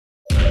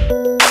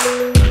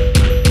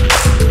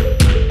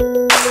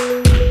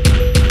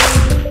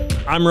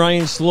I'm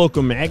Ryan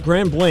Slocum at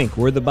Grand Blanc,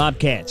 where the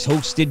Bobcats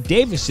hosted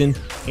Davison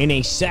in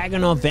a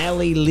Saginaw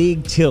Valley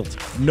League tilt.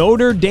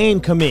 Notre Dame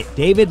commit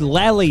David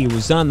Lally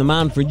was on the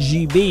mound for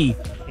GB,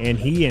 and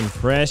he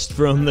impressed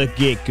from the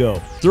get-go.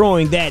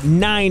 Throwing that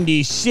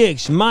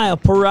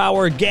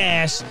 96-mile-per-hour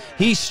gas,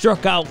 he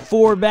struck out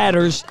 4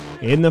 batters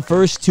in the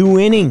first 2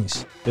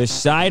 innings. The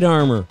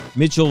sidearmer,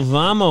 Mitchell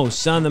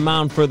Vamos, on the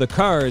mound for the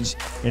Cards.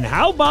 And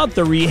how about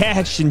the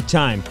reaction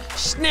time?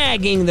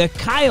 Snagging the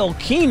Kyle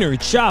Keener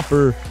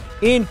chopper.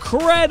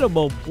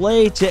 Incredible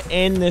play to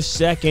end the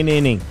second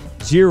inning.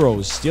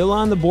 Zeros still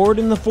on the board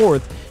in the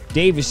 4th.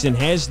 Davison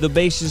has the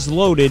bases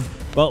loaded,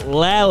 but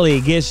Lally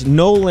gets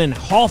Nolan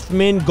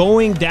Hoffman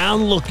going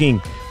down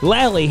looking.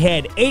 Lally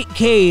had 8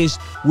 Ks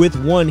with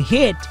 1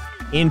 hit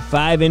in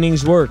 5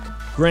 innings work.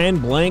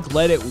 Grand Blanc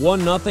led it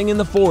 1-0 in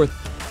the 4th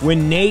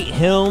when Nate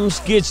Helms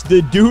gets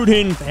the dude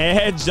in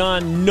pads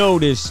on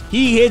notice.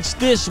 He hits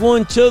this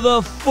one to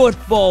the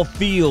football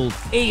field.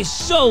 A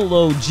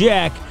solo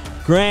jack.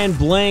 Grand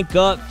Blanc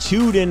up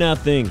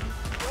 2-0.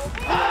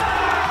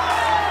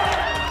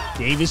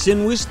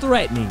 Davison was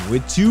threatening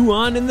with 2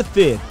 on in the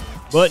 5th,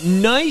 but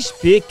nice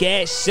pick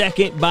at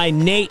second by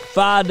Nate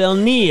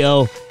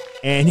Fadelnio,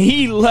 and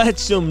he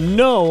lets him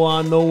know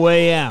on the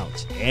way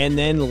out. And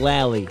then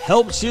Lally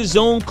helps his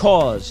own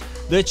cause.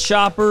 The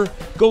chopper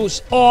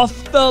goes off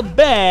the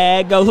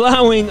bag,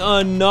 allowing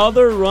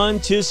another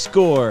run to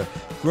score.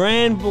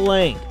 Grand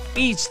Blanc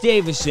beats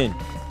Davison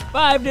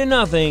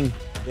 5-0.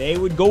 They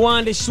would go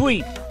on to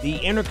sweep the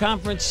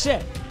interconference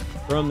set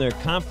from their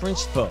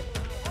conference foe.